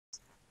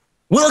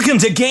Welcome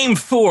to Game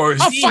 4. Oh,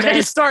 fuck, I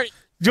just started.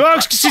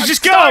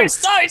 Just go!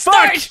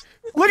 Start!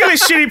 Look at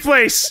this shitty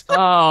place!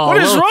 Oh, What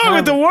is wrong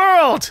with the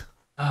world?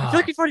 I feel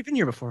like we've already been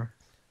here before.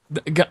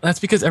 That's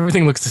because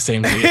everything looks the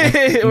same to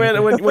you.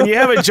 when you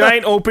have a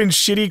giant open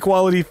shitty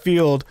quality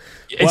field.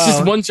 It's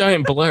just one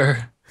giant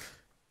blur.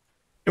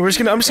 And I'm just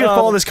gonna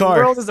follow this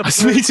car.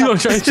 Me too, I'm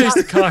trying to chase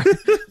the car.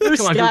 Blue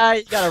Come on, sky,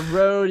 you got a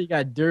road, you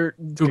got dirt.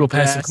 Google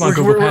pass it. Come on, We're,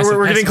 Google pass it.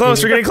 we're getting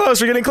close, we're getting close,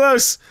 we're getting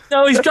close.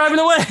 No, he's driving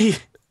away.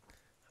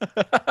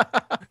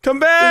 Come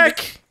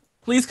back!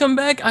 Please come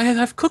back. I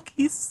have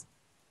cookies.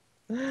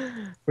 What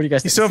do you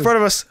guys think? He's still in front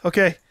of us.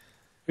 Okay. What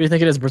do you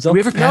think it is, Brazil? Do we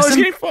ever No, pass he's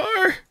him? getting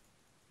far.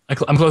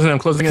 I'm closing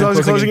Closing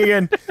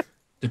again.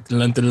 The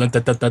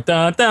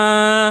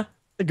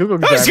Google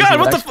Oh, he's gone!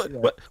 What the fuck?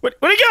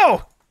 Where'd he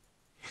go?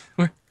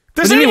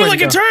 There's What do you not mean, even where'd like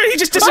he a go? turn. He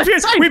just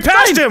disappeared. We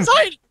passed him.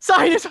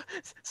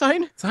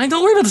 Sign! Sign,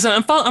 don't worry about the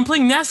sign. I'm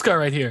playing NASCAR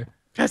right here.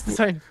 Pass the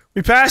sign.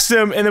 We passed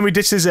him, and then we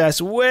ditched his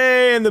ass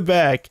way in the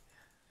back.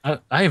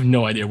 I have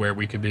no idea where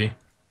we could be.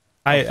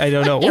 I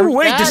don't know. You're Oh,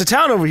 wait, there's a back.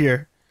 town over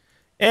here.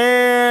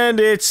 And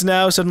it's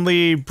now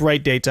suddenly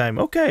bright daytime.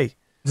 Okay.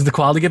 Does the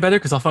quality get better?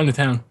 Because I'll find the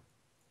town.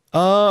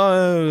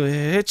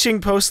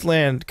 Hitching Post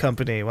Land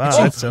Company. Wow,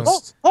 that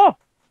sounds...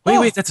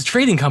 Wait, that's a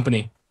trading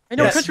company. I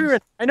know Yes. what country we're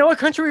in. I know what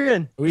country we're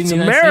in. Are we in It's the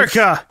United States?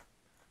 America!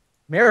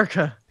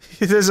 America.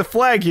 There's a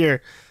flag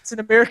here. It's an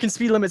American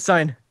speed limit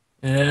sign.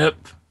 Yep.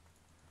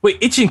 Wait,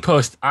 itching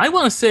post. I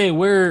want to say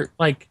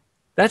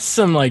that's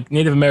some like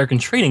Native American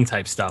trading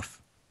type stuff.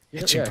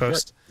 Hitching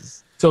Post.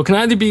 So it can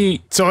either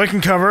be So I can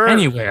cover...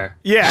 anywhere.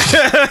 Yeah.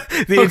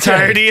 The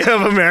entirety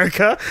of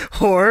America,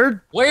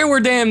 or... Where were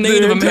damn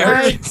Native The entire-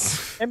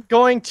 Americans? I'm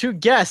going to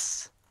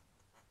guess.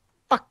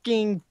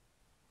 Fucking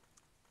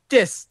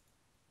this.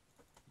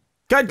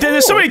 God,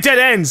 there's so many dead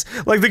ends.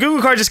 Like, the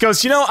Google car just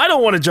goes, you know, I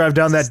don't want to drive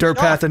down that dirt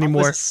path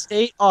anymore.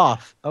 State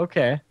off.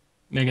 Okay.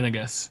 Making a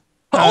guess.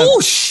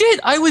 Oh shit!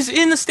 I was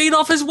in the state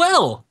off as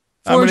well.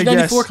 I'm gonna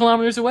 494 guess.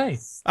 kilometers away.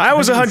 I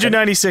was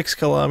 196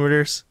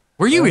 kilometers.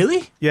 Were you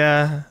really?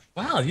 Yeah.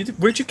 Wow.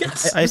 Where'd you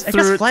guess? I I threw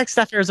guess it...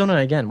 Flagstaff, Arizona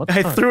again. What the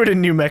I fuck? threw it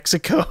in New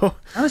Mexico.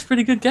 That was a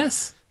pretty good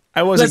guess.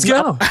 I wasn't...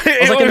 Let's go.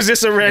 It was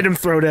just a random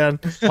throwdown.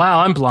 Wow,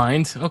 I'm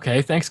blind.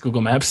 Okay, thanks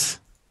Google Maps.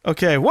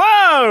 Okay.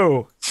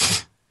 Whoa!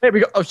 There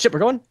we go. Oh shit, we're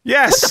going?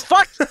 Yes.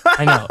 Fuck!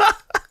 I know.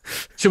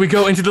 Should we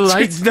go into the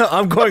light? No,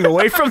 I'm going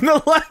away from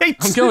the light.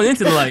 I'm going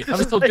into the light. I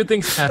was told good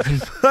things happen.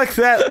 Fuck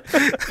that.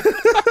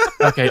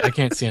 Okay, I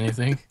can't see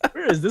anything.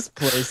 Where is this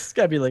place? It's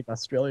gotta be like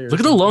Australia. Look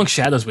at the long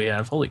shadows we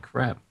have. Holy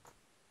crap.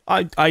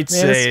 I'd Man,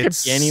 say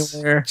this could be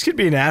anywhere. This could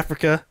be in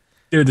Africa.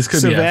 Dude, this could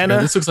be Savannah?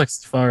 Africa. This looks like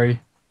safari.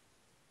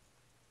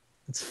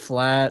 It's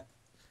flat.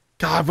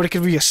 God, but it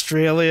could be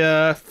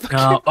Australia.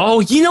 No. Oh,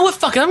 you know what?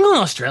 Fuck it. I'm going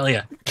to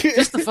Australia.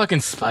 Just to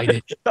fucking spite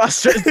it.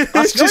 Just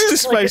to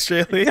spite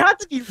Australia. You have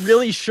to be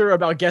really sure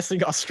about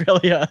guessing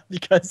Australia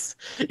because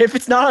if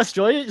it's not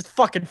Australia, it's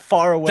fucking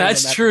far away.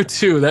 That's true,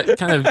 too. That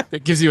kind of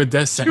that gives you a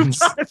death You sentence.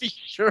 gotta be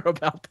sure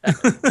about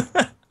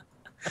that.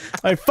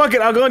 Alright, fuck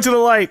it. I'll go into the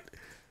light.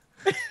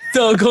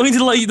 So, going to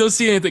the light, you don't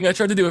see anything. I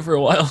tried to do it for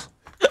a while.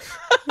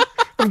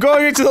 I'm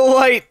going into the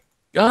light.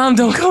 Don't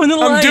go in the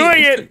light. I'm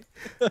doing it.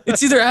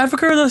 It's either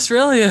Africa or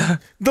Australia.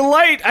 The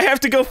light. I have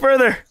to go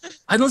further.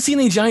 I don't see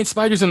any giant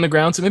spiders on the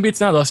ground, so maybe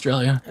it's not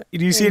Australia.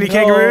 Do you see any No.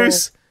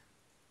 kangaroos?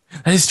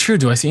 That is true.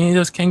 Do I see any of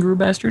those kangaroo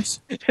bastards?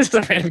 There's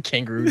a random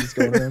kangaroo just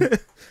going around.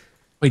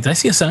 Wait, did I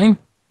see a sign?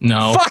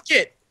 No. Fuck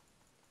it!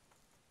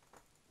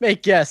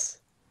 Make guess.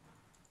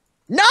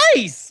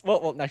 Nice!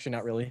 Well, actually,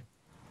 not really.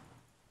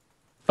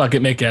 Fuck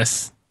it, make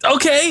guess.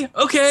 Okay.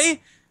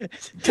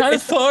 Kind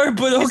of far,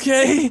 but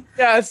okay.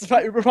 Yeah,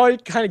 we're probably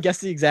kind of guess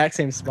the exact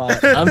same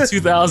spot. I'm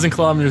 2,000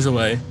 kilometers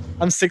away.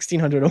 I'm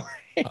 1,600 away.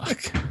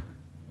 Fuck.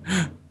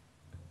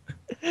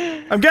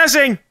 I'm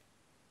guessing.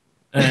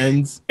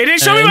 And It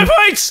didn't show me my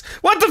points.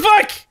 What the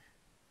fuck?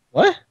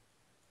 What?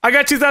 I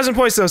got 2,000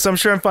 points though, so I'm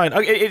sure I'm fine.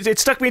 Okay, it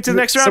stuck me into the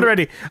next round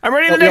already. I'm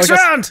ready in the Oh, next yeah, I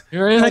guess- round.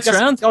 you're in the next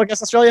round? Oh,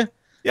 guess Australia?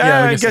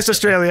 Yeah, we I guessed guessed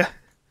Australia.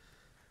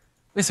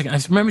 Wait a second. I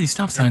remember these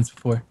stop signs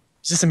before.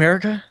 Is this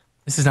America?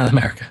 This is not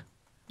America.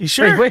 You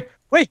sure?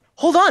 Wait,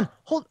 hold on.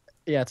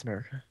 Yeah, it's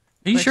America.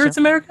 Are you Think sure so. it's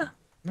America?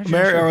 I'm not sure.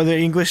 America, are there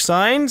English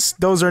signs?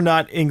 Those are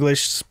not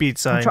English speed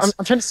signs.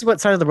 I'm trying to see what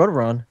side of the road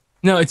we're on.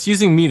 No, it's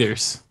using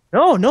meters.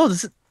 No,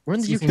 we're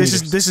in the UK.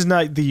 This is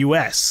not the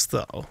U.S.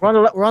 though. We're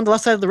on the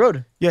left side of the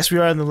road. Yes, we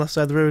are on the left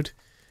side of the road.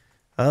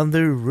 On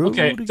the road.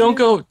 Okay, don't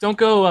go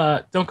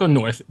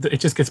north. It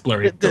just gets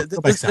blurry. Go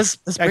back south. This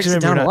breaks Actually,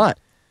 it down maybe a not. lot.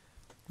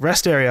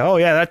 Rest area. Oh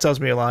yeah, that tells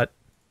me a lot.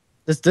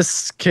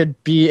 This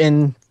could be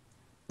in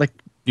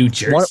New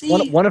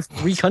Jersey? one of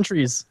 3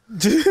 countries.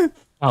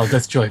 Oh,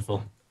 that's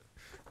joyful.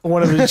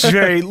 One of a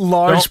very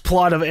large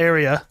plot of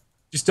area.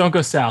 Just don't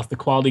go south. The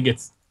quality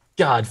gets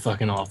god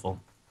fucking awful.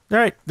 All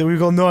right, then we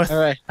go north. All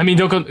right. I mean,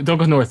 don't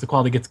go north. The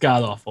quality gets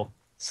god awful.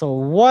 So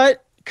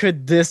what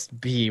could this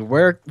be?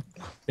 What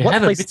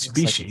have a place looks like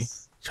Mitsubishi.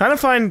 this? Trying to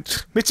find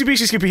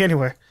Mitsubishis could be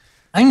anywhere.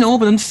 I know,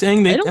 but I'm just saying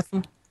I they don't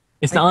definitely.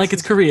 It's not like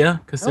it's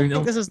Korea because I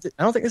don't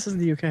think this is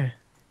the UK.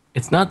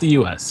 It's not the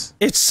U.S.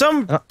 It's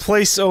some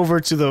place over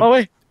to the Oh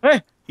wait.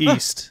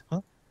 east.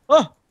 Oh,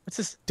 what's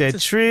this? Dead What's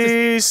this?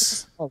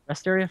 trees. Oh,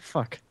 rest area.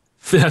 Fuck.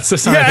 That's the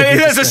sign. Yeah,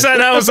 that's a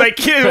sign. I was like,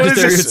 kid, what is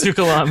Rest area this? 2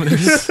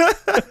 kilometers.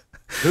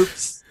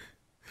 Oops.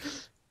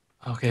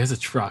 Okay, there's a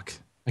truck.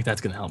 Like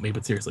that's gonna help me,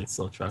 but seriously, it's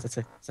still a truck. That's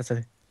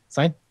a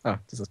sign. Oh,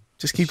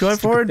 Just keep going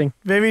stupid forward. thing.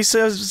 Maybe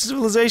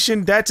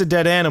civilization. That's a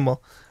dead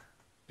animal.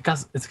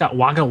 It's got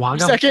Wagga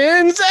Wagga.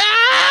 Seconds.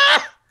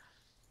 Ah!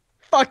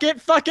 Fuck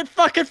it.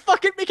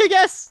 Make a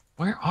guess.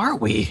 Where are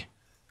we?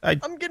 I'm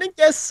gonna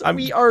guess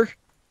we are.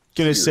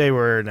 Gonna say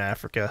we're in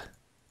Africa.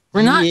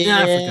 We're not in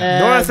Africa.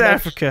 North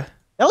Africa.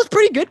 That was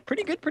pretty good.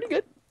 Pretty good.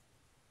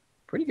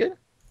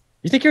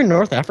 You think you're in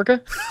North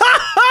Africa?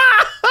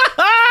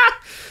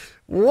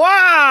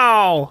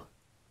 Wow.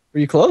 Were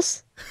you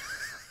close?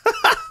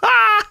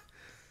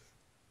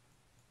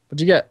 What'd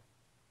you get?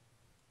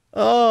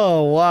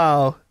 Oh,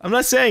 wow. I'm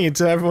not saying it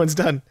until everyone's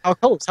done. How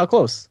close?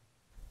 Oh,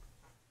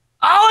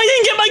 I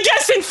didn't get my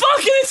guess in.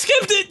 Fucking it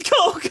skipped it.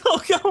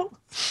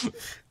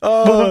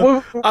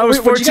 Go. I was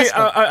what'd you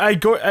 14.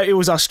 guess, It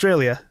was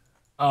Australia.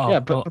 Oh, Yeah,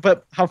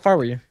 but how far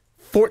were you?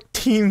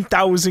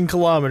 14,000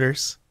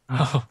 kilometers.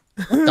 oh.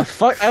 What the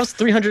fuck? I was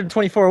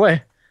 324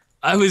 away.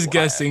 I was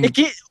guessing.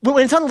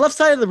 When it's on the left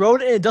side of the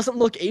road and it doesn't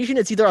look Asian,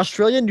 it's either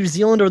Australia, New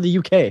Zealand, or the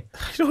UK. I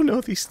don't know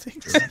these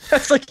things.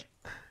 That's like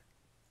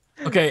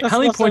Okay, That's how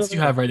many left side points of do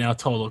you the have right now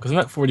total? Because I'm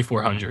at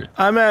 4,400.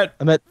 I'm at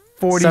I'm at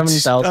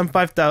 7,000. I'm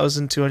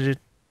 5,200.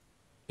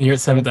 And you're at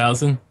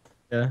 7,000.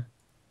 Yeah.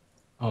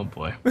 Oh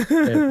boy.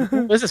 Okay.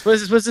 What's this? Okay,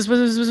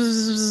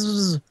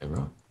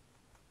 bro.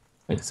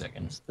 Wait a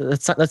second.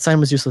 That sign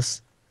was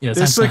useless. Yeah, This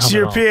that's not looks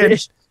help at all. European.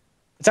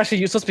 It's actually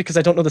useless because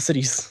I don't know the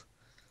cities.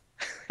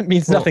 It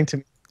means nothing to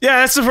me.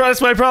 Yeah,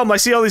 that's my problem. I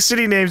see all these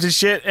city names and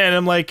shit, and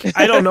I'm like,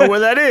 I don't know where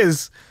that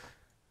is.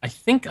 I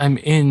think I'm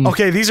in.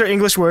 Okay, these are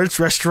English words.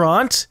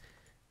 Restaurant,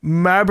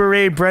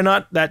 Marbury,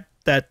 Brennot.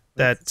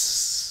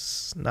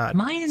 That's not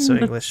Am I in so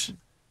the- English. Is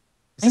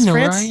I this know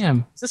France? where I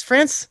am. Is this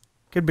France?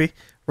 Could be.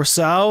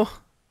 Rousseau,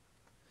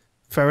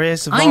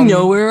 Ferres. I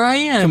know where I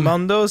am.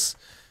 Commandos.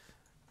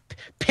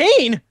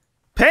 Pain.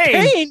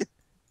 Pain.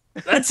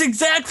 That's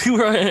exactly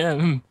where I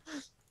am.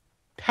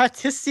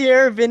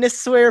 Pâtissier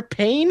Venezuela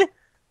Pain.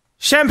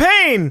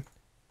 Champagne.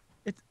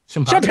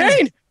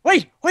 Champagne.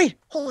 Wait.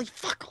 Holy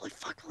fuck.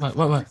 What?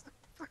 Holy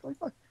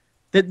fuck.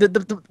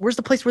 Where's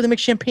the place where they make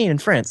champagne in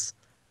France?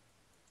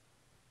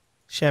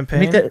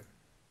 Champagne. They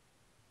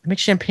make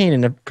champagne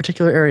in a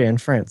particular area in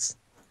France.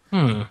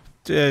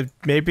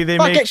 Maybe they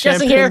Fuck make it, guessing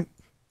champagne. here.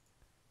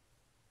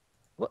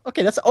 Well,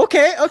 okay, that's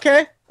okay.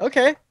 Okay.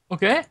 Okay.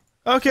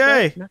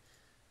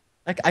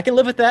 I can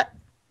live with that.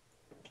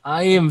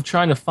 I am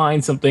trying to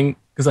find something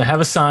because I have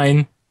a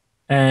sign,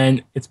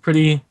 and it's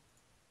pretty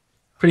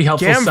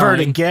helpful Gamvert sign.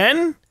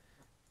 again?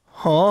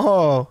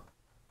 Oh.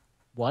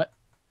 What?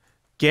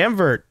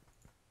 Gamvert.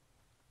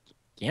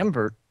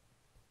 Gamvert.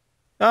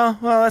 Oh,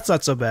 well, that's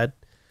not so bad.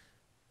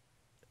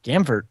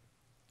 Gamvert.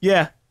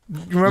 Yeah.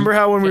 Remember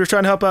how when we were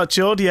trying to help out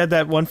Chilled, he had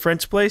that one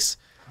French place?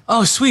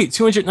 Oh, sweet!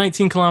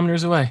 219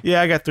 kilometers away.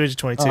 Yeah, I got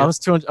 322. Oh, I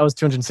was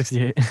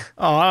 268.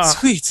 Aw.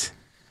 Sweet.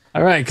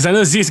 All right, because I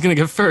know Z's gonna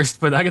go first,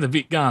 but I gotta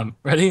beat GaLm.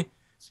 Ready?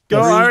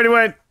 Go, I already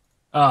went.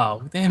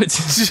 Oh, damn it!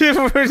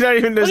 We're not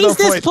even, there's What no is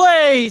this point.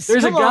 place?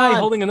 There's Come a guy on.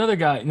 holding another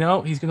guy.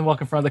 No, he's gonna walk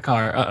in front of the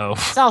car. Uh-oh.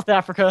 South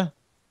Africa.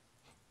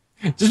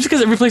 Just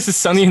because every place is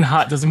sunny and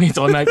hot doesn't mean it's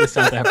automatically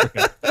South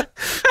Africa.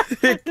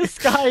 This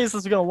guy is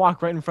just gonna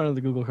walk right in front of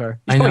the Google car.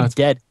 He's I know, probably it's-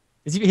 dead.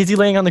 Is he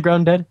laying on the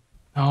ground dead?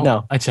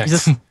 No. I checked.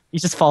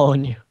 He's just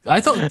following you.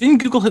 I thought, didn't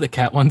Google hit a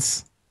cat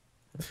once?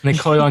 And they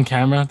caught it on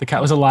camera. The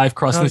cat was alive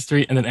crossing the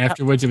street, and then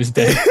afterwards it was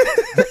dead.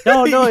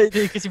 No,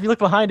 because if you look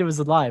behind, it was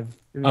alive.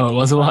 Oh, it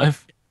was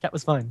alive? Cat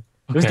was fine.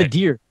 It was Okay. the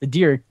deer. The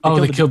deer. Oh,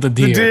 they killed the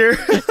deer. Deer.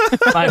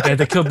 My bad,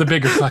 they killed the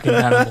bigger fucking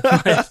animal.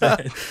 My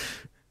bad.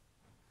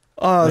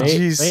 Oh, Wait,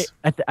 jeez.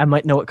 I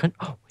might know what country.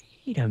 Oh,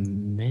 wait a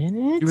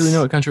minute. You really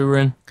know what country we're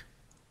in?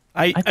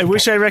 I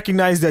wish I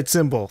recognized that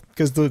symbol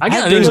because I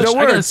got an there's English.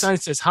 no I got a words. sign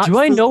that says hot Do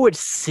I food. know which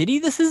city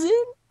this is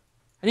in?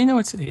 I didn't know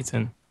what city it's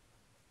in.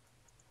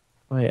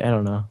 Wait, I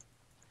don't know.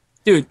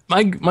 Dude,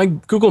 my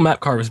Google Map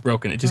car was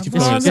broken. It just keeps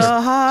going. On the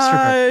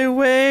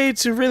highway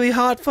to really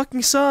hot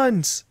fucking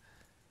suns.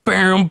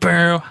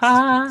 Barrel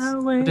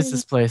highway. What is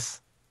this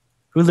place?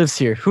 Who lives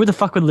here? Who the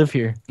fuck would live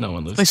here? No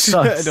one lives. Place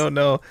I sucks. don't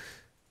know.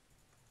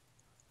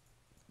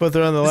 But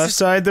they're on the left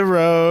side of the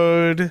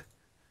road.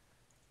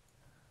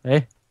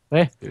 Hey,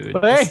 Dude, the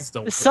this is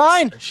the worst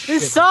sign! shit.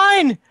 The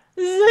sign!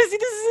 I see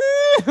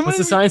the sign! What's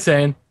the sign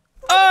saying?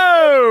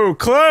 Oh,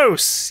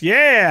 close.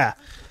 Yeah.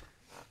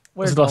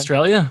 Is it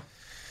Australia?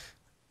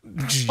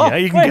 Yeah,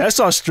 you can wait. guess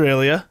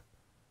Australia.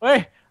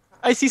 Wait,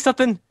 I see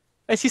something.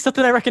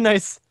 I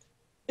recognize.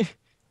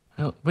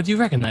 What do you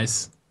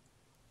recognize?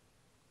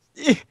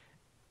 Dude,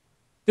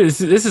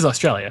 this is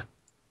Australia.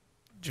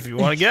 If you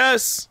want to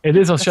guess. It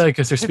is Australia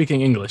because they're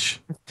speaking English.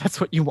 That's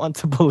what you want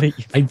to believe.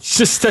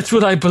 That's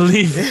what I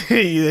believe.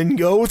 Then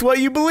go with what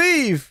you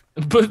believe.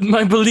 But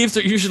my beliefs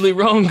are usually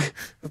wrong.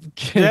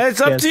 Yeah, it's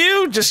up to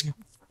you. Just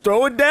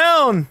Throw it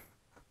down.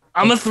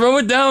 I'm gonna throw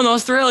it down,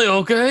 Australia.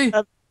 Okay.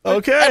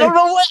 Okay. I don't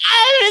know what.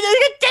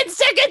 10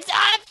 seconds.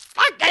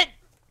 Fuck it.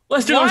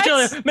 Western What?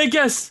 Australia. Make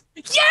guess.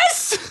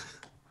 Yes.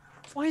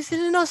 Why is it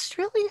in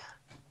Australia?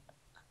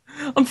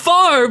 I'm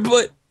far,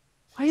 but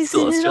Why is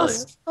Still it in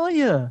Australia.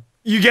 Australia?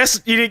 You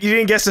guess you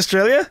didn't guess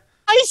Australia?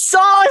 I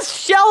saw a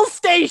Shell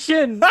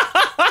station.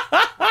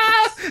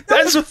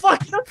 That's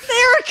fucking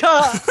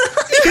America.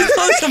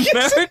 it's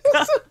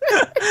America.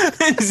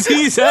 And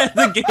Z's at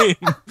the game.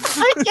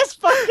 I guess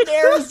fucking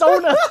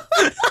Arizona.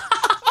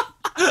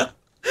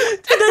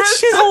 Dude, that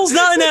shithole's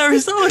not in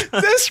Arizona.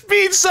 the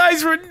speed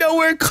signs were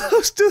nowhere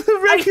close to the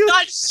I regular.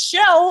 thought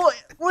Shell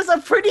was a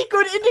pretty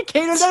good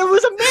indicator that it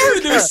was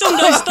America. Dude, there's some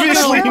nice stuff in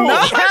Obviously Ohio.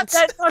 not. We have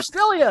that in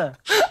Australia.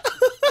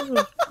 All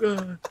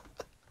right,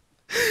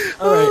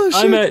 Oh,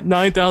 I'm shit. at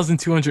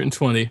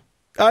 9,220.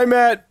 I'm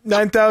at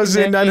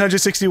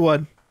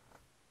 9,961.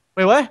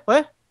 Wait, what?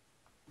 What?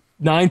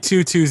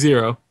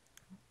 9220.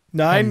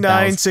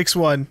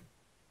 9961.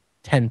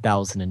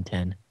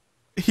 10,010.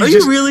 He Are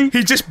you really?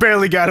 He just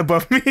barely got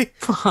above me.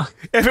 Fuck.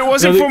 If it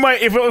wasn't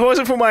Really?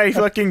 for my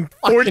fucking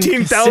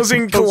 14,000 Pacific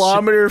Ocean.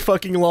 kilometer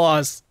fucking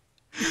loss.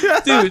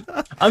 Dude,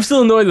 I'm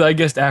still annoyed that I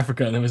guessed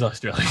Africa and it was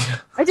Australia.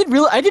 I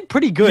did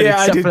pretty good. Yeah,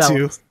 I except did for that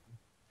too. one.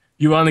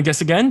 You want to guess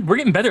again? We're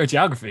getting better at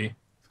geography.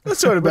 That's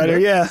sort of better,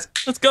 yeah.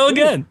 Let's go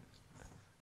again.